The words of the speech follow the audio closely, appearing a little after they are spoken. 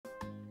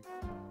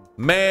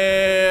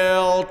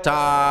Mail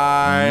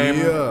time.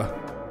 Yeah.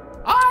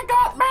 I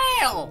got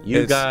mail.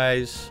 You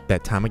guys,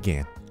 That time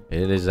again.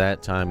 it is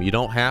that time. You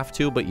don't have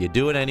to, but you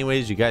do it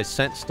anyways. You guys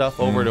sent stuff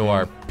over to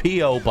our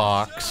P.O.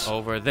 box.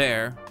 Over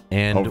there.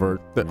 And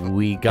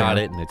we got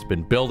it, and it's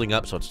been building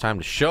up, so it's time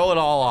to show it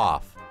all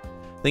off.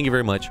 Thank you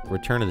very much,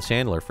 Return of the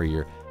Sandler, for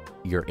your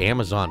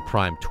Amazon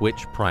Prime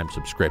Twitch Prime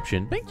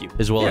subscription. Thank you.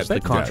 As well as the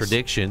thank you, guys.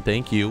 Contradiction.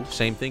 Thank you.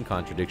 Same thing,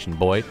 Contradiction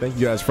boy. Thank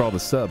you guys for all the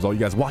subs. All you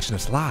guys watching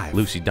us live.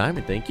 Lucy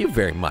Diamond, thank you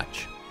very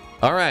much.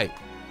 All right.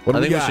 What do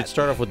I we think we got? should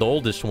start off with the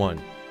oldest one.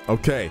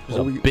 Okay. There's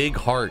a big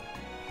heart.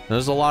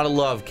 There's a lot of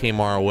love came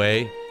our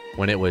way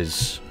when it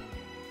was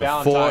the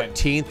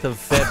 14th of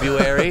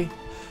February.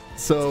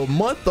 So,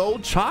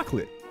 month-old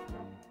chocolate.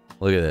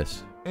 Look at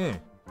this.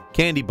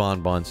 Candy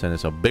Bonbon sent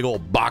us a big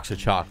old box of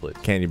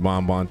chocolate. Candy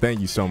Bonbon, thank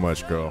you so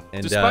much, girl.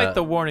 And, Despite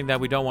the warning that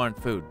we don't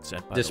want food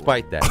sent by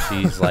despite that,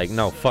 she's like,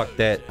 no, fuck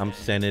that. I'm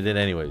sending it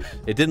anyways.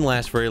 It didn't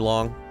last very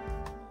long.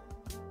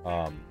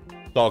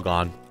 It's all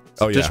gone.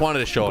 Oh, yeah. Just wanted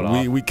to show it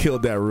off. We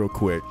killed that real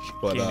quick.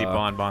 But, Candy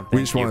Bonbon, we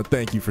just want to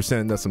thank you for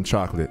sending us some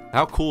chocolate.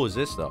 How cool is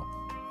this, though?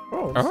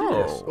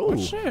 Oh,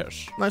 What's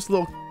this? nice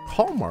little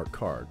Hallmark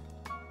card.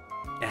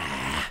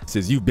 It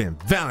says, you've been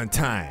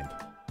Valentine.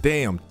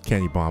 Damn,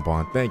 Candy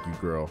Bonbon. Thank you,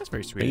 girl. That's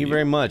very sweet. Thank you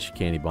very much,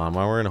 Candy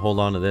Bonbon. We're going to hold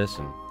on to this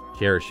and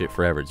cherish it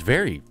forever. It's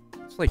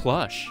like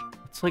plush.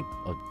 It's like,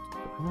 I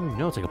don't even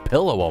know, it's like a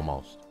pillow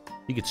almost.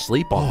 You could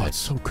sleep on Oh, it. it's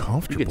so You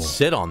comfortable. could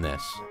sit on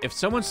this. If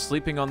someone's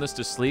sleeping on this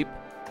to sleep,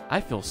 I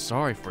feel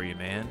sorry for you,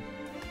 man.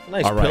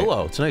 Nice All right.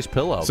 pillow. It's a nice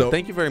pillow. So- But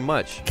thank you very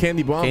much.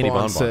 Candy Bonbon, Candy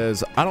Bonbon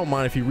says, I don't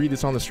mind if you read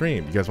this on the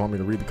stream. You guys want me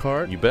to read the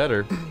card? You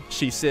better.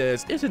 She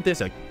says, isn't this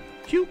a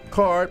cute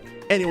card?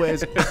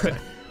 Anyways,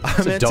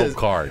 It's a dope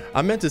card.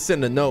 I meant to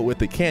send a note with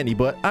the candy,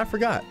 but I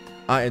forgot.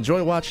 I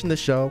enjoy watching the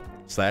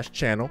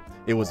show/channel.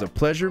 It was a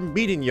pleasure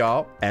meeting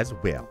y'all as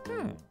well.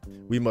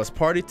 We must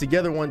party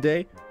together one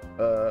day.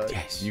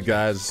 Yes. You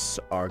guys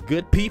are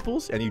good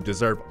peoples, and you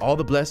deserve all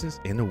the blessings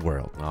in the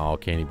world. Oh,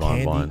 Candy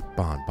Bonbon. Candy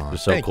Bonbon.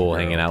 It's so Thank you, cool girl.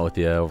 hanging out with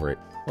you over it.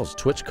 Well, it's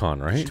TwitchCon,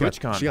 right?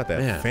 TwitchCon. She got that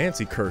Man.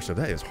 fancy cursive.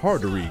 That is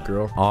hard to read,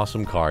 girl.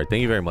 Awesome card.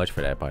 Thank you very much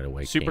for that, by the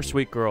way. Super Candy.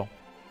 sweet girl.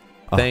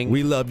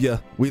 We love you.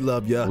 We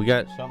love you. We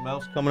got something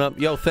else coming up.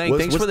 Yo, thanks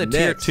for the what's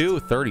tier next? 2,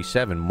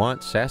 37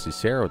 months. Sassy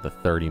Sarah with the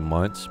 30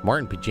 months.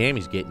 Martin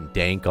Pajami's getting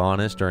dank on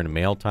us during the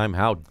mail time.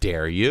 How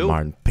dare you?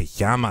 Martin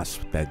Pajamas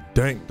with that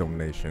dank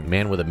donation.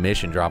 Man with a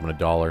mission dropping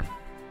 $1.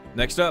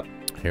 Next up.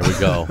 Here we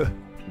go.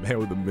 Man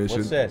with a mission.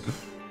 What's this?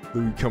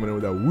 Dude coming in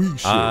with that weak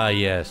shit. Ah,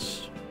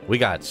 yes. We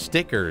got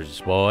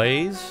stickers,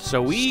 boys. So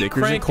we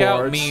Stickers and crank out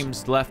cards.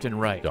 memes left and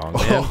right. Dong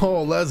man.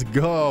 Oh, let's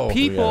go.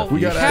 People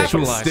We got actual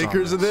capitalize on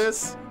stickers of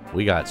this?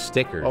 We got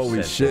stickers.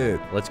 Holy sent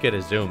shit. in. Let's get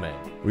a zoom in.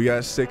 We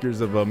got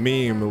stickers of a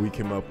meme that we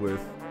came up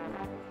with.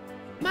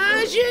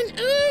 Majin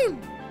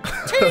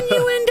turn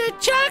you into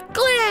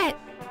chocolate.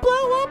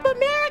 Blow up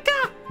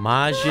America.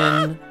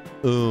 Majin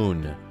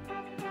Un.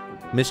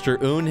 Mr.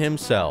 Un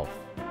himself.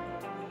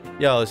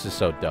 Yo, this is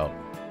so dope.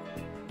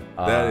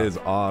 That is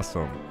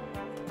awesome.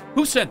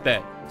 Who sent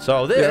that?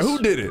 So this. Yeah, who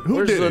did it?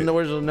 Who did it?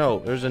 Where's the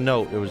note? There's a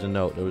note. There was a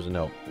note. There was a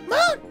note.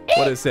 What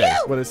did it say?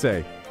 What did it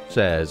say?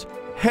 Says,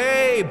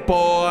 "Hey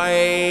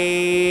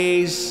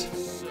boys,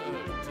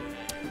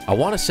 I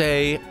want to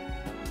say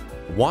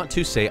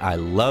I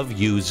love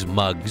yous,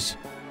 mugs.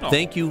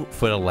 Thank you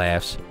for the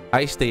laughs.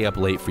 I stay up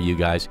late for you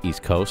guys,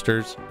 East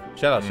Coasters.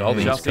 Shout out to all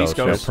the Shout East out to East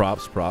Coasters.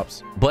 Coast.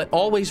 Props. But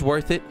always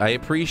worth it. I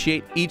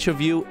appreciate each of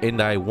you,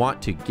 and I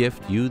want to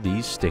gift you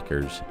these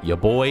stickers. Your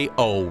boy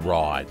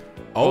O-Rod.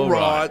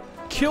 O-Rod,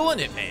 Killing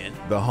it, man.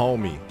 the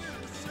homie.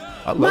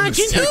 I love the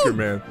Majin sticker, Un.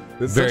 man.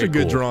 It's Very such a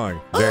good cool.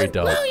 drawing. Very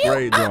Blow dope. you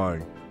Great up.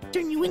 drawing.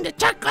 Turn you into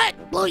chocolate.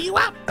 Blow you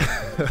up.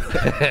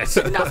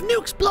 Send enough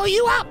nukes. Blow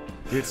you up.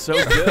 It's so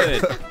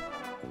good.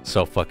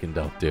 So fucking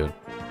dope, dude.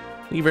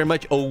 Thank you very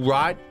much,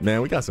 O-Rod.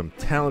 Man, we got some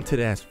talented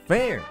ass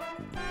fans.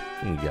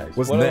 Thank you guys.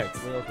 What's What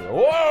next? else?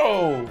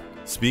 Whoa!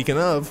 Speaking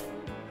of,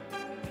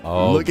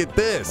 Oh, look at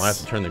this. I have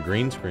to turn the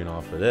green screen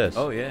off for this.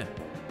 Oh, yeah.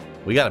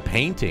 We got a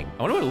painting.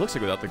 I wonder what it looks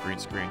like without the green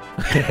screen.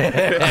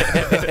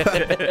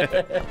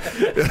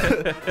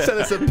 Said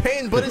it's a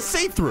pain, but it's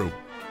see-through.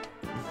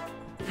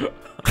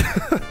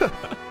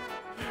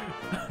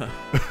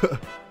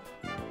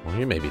 Well,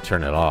 you maybe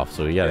turn it off,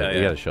 so we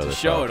gotta show this.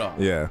 Show off. it off.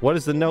 Yeah. What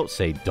does the note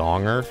say,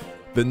 Donger?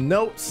 The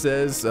note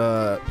says,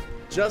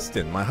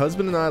 Justin, my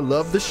husband and I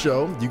love the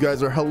show. You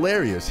guys are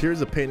hilarious.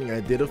 Here's a painting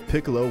I did of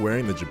Piccolo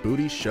wearing the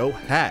Jaboody show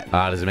hat.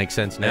 Does it make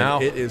sense now?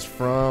 And it is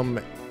from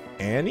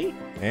Annie?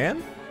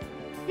 Anne?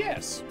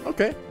 Yes.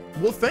 Okay.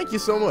 Well, thank you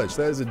so much.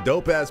 That is a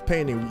dope-ass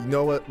painting. You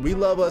know what? We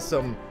love us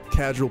some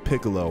casual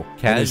Piccolo.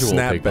 Casual and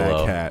a snapback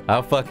Piccolo. hat.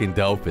 How fucking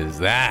dope is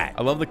that?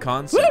 I love the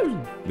concept.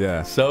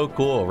 Yeah. So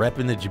cool.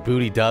 Repping the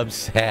Jaboody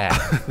Dubs hat.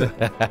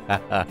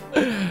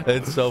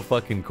 It's so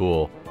fucking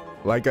cool.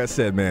 Like I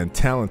said, man,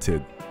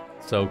 talented.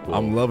 So cool.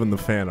 I'm loving the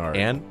fan art.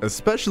 And?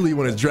 Especially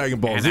when it's Dragon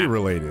Ball Z Anna.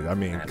 related. I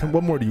mean,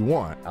 what more do you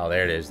want? Oh,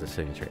 there it is, the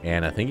signature.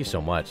 Anna, thank you so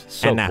much. It's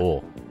so Anna.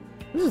 cool.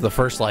 This is the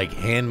first, like,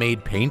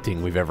 handmade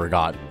painting we've ever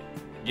gotten.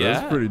 Yeah.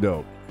 That's pretty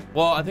dope.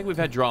 Well, I think we've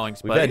had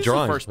drawings. We've but had this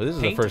drawings, Is the but this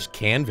is the painting. first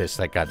canvas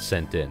that got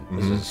sent in.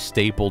 This is a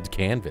stapled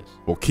canvas.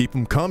 We'll keep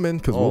them coming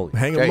because we'll Holy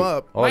hang them shit.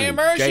 up. Holy My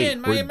immersion, shit.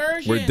 my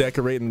immersion. We're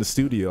decorating the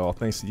studio, all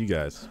thanks to you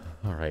guys.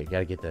 All right,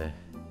 gotta get the.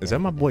 Is that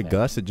my boy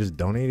Gus that just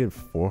donated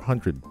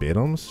 400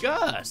 bitums?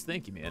 Gus,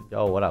 thank you, man.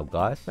 Yo, what up,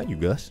 Gus? Thank you,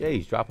 Gus. Yeah,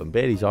 he's dropping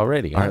biddies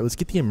already. All right, let's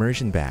get the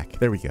immersion back.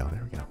 There we go.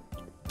 There we go.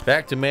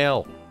 Back to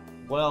mail.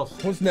 What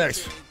else? What's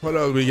next? What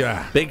else we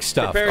got? Big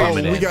stuff. Prepare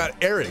coming we in. got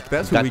Eric.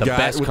 That's Got what we the got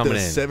best with coming the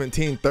in.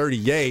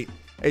 1738.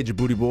 Hey,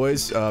 Jaboody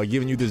boys,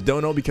 giving you this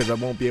dono because I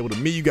won't be able to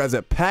meet you guys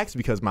at PAX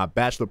because my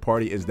bachelor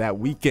party is that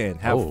weekend.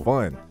 Have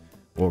fun.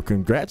 Well,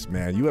 congrats,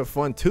 man. You have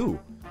fun too.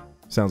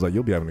 Sounds like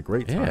you'll be having a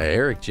great time. Yeah,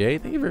 Eric J.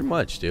 Thank you very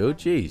much, dude.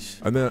 Jeez.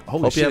 And then,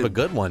 holy Hope shit, you have a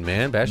good one,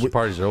 man. Bachelor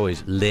parties are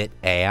always lit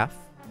AF.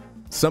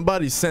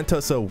 somebody sent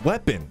us a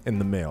weapon in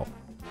the mail.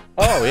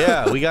 Oh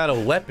yeah, we got a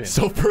weapon.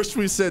 So first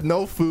we said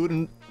no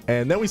food,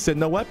 and then we said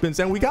no weapons,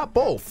 and we got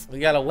both. We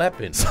got a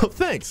weapon. So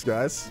thanks,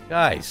 guys.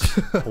 Guys,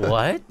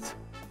 what?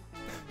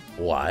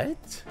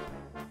 What?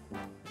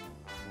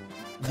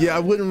 Yeah, I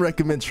wouldn't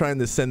recommend trying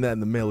to send that in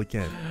the mail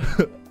again.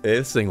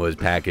 This thing was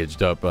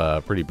packaged up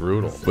pretty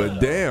brutal. But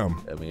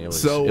damn. I mean, it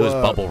was, So, it was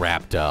bubble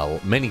wrapped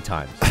many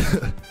times.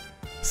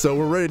 So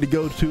we're ready to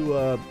go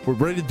to, we're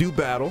ready to do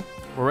battle.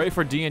 We're ready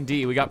for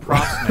D&D. We got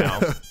props now.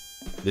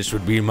 This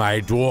would be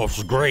my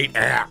dwarf's great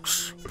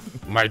axe.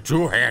 My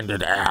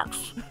two-handed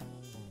axe.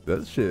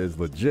 That shit is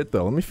legit,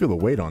 though. Let me feel the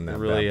weight on that. It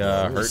really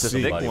bad boy. hurts a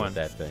thick somebody one. with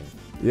that thing.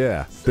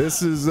 Yeah,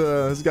 this is,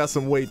 it's got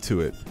some weight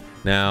to it.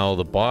 Now,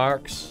 the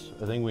box,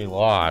 I think we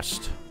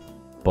lost.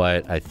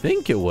 But I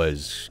think it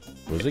was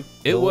it?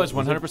 It was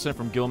 100%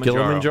 from Gillimanjaro.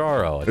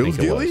 Kilimanjaro, I It think was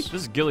it Gilly? was.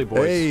 This is Gilly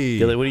Boys. Hey,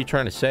 Gilly, what are you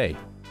trying to say?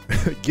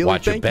 Gilly,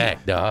 Watch your thank you.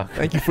 back, dog.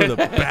 Thank you for the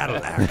battle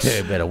axe.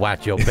 You better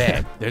watch your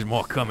back. There's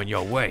more coming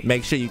your way.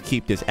 Make sure you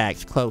keep this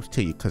axe close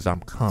to you, because I'm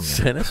coming.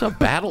 Send us a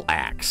battle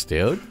axe,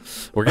 dude.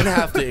 We're gonna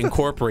have to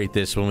incorporate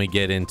this when we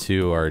get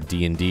into our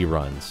D&D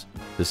runs.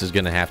 This is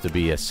gonna have to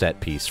be a set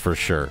piece for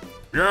sure.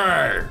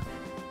 Yeah.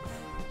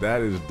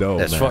 That is dope,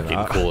 That's man.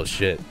 fucking cool as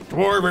shit.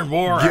 Dwarven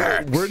War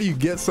Yeah, where do you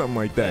get something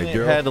like that, It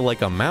girl? had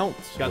like a mount.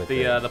 Got with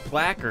the it. the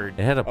placard.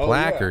 It had a Oh,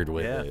 placard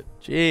with Yeah. it.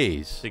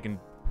 Jeez. So you can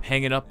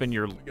hang it up in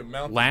your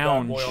mount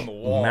lounge.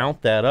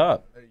 Mount that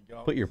up. There you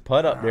go. Put your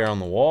putt up there on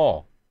the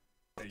wall.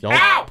 Don't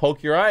Ow!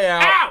 poke your eye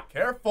out. Ow!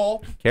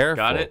 Careful. Careful.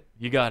 Got it?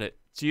 You got it.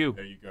 It's you.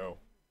 There you go.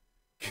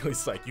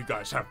 Gilly's like, you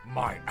guys have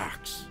my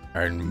axe.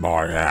 And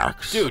my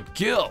axe. Dude,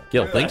 Gil.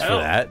 Gil, What thanks the for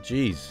hell? that.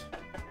 Jeez.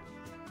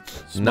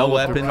 Smell No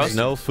what the weapons, rust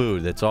no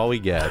food. That's all we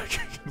get.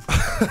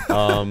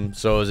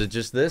 So is it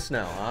just this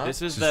now, huh?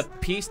 This is the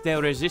piece de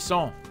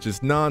résistance.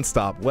 Just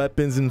nonstop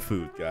weapons and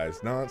food, guys.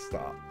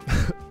 Nonstop.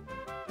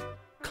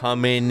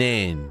 Coming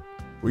in.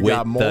 We with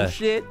got more the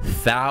shit.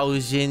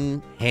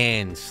 1,000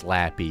 hand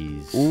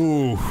slappies.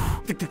 Ooh.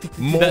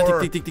 More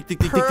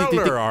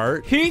perler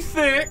art. He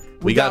thick.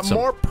 We got got some-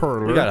 more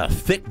perler. We got a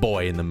thick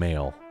boy in the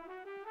mail.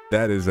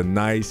 That is a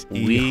nice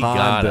We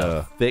got a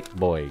E-Honda. thick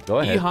boy. Go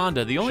E ahead.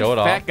 Honda, the only Show it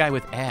fat off. guy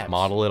with abs.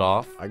 Model it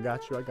off. I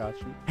got you. I got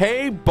you.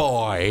 Hey,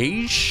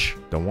 boys.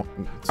 Don't want.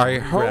 I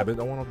grab hope- it.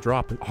 Don't want to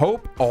drop it.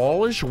 Hope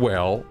all is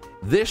well.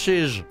 This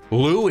is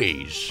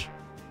Louis.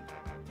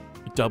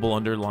 Double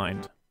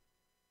underlined.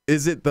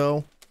 Is it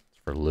though?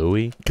 For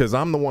Louis? Because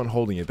I'm the one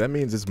holding it. That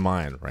means it's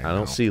mine right now. I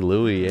don't see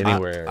Louis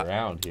anywhere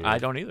around here. I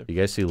don't either. You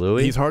guys see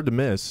Louis? He's hard to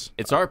miss.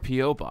 It's our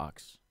P.O.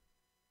 box.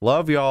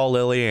 Love y'all,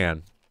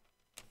 Lillian.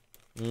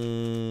 I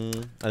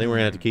think we're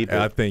gonna have to keep it.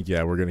 I think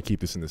we're gonna keep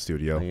this in the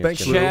studio. I think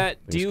Thanks, it's Lou. gonna- Chat,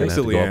 it's do you- gonna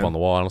have to go up Leanne. on the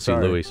wall. I don't see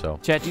Sorry. Louis, so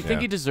Chad, do you think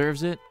Yeah. he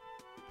deserves it?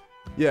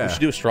 Yeah. we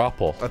should do a straw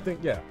poll. I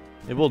think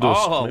Maybe we'll do a,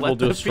 Oh, maybe let we'll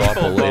do the a straw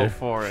people poll vote later.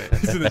 for it.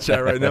 It's in the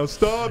chat right now.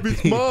 Stop!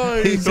 It's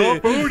mine. He said-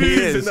 Stop voting.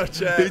 yes, It's in the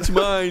chat. It's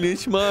mine.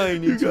 It's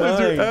mine. You It's guys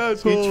mine. are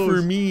assholes. It's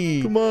for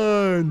me. Come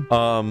on.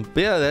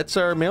 But yeah, that's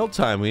our mail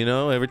time. You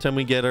know, every time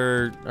we get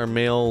our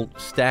mail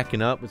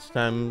stacking up, it's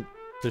time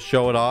to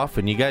show it off.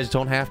 And you guys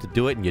don't have to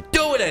do it, and you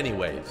do it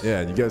anyways.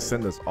 Yeah, you guys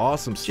send us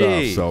awesome stuff,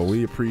 Jeez. so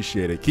we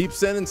appreciate it. Keep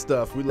sending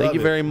stuff. We love Thank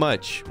you it. very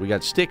much. We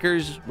got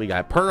stickers, we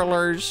got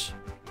perlers,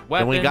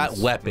 and we got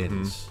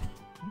weapons.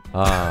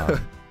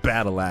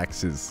 Battle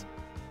axes.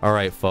 All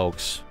right,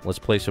 folks, let's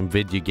play some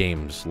video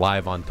games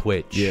live on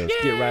Twitch. Yeah,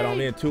 let's get right on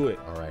into it.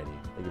 All righty.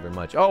 Thank you very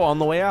much. Oh, on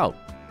the way out,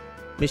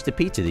 Mr.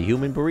 Pizza, the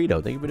human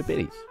burrito. Thank you for the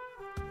biddies.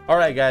 All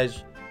right,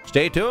 guys,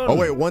 stay tuned. Oh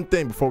wait, one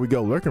thing before we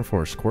go. Lurking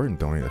for a squirting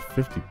donated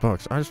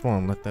 $50. I just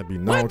want to let that be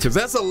known because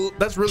that's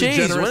really Jeez,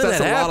 generous. when did That's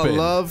that a lot of happen?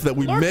 love that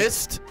we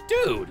missed.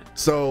 Dude.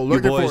 So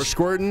lurking for a boys-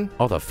 squirting.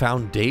 Oh, the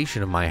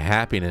foundation of my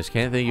happiness.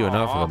 Can't thank you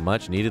enough for the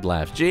much-needed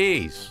laughs.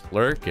 Jeez,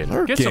 lurking.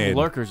 Get some Lurking.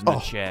 lurkers in the Oh.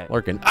 chat.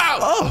 Lurking. Ow!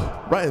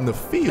 Oh, right in the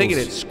field. Thinking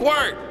it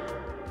squirt.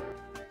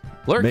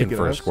 Lurking Making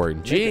for a us-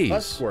 squirting. making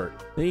us Jeez. squirt.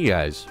 Thank you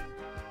guys.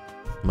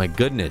 My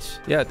goodness.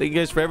 Yeah, thank you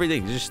guys for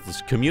everything. Just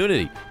this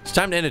community. It's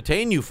time to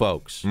entertain you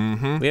folks.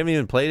 Mm-hmm. We haven't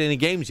even played any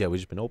games yet. We've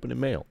just been opening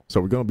mail. So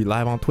we're gonna be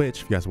live on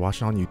Twitch if you guys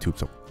watching on YouTube.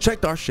 So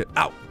check our shit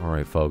out. All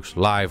right, folks.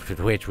 Live to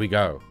Twitch we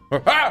go. We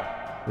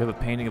have a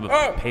painting of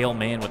a pale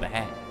man with a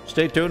hat.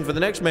 Stay tuned for the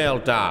next mail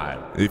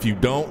time. If you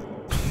don't,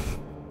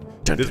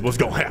 This is what's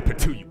gonna happen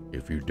to you.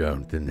 If you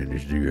don't, then it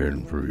is the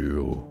end for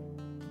you.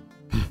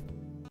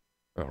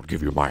 I'll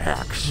give you my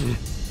axe.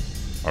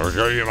 I'll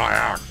show you my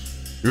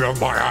axe. You have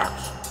my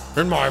axe.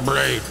 And my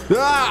blade.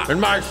 Ah!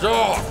 And my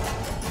sword.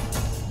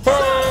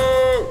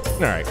 All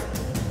right.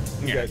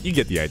 You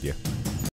get the idea.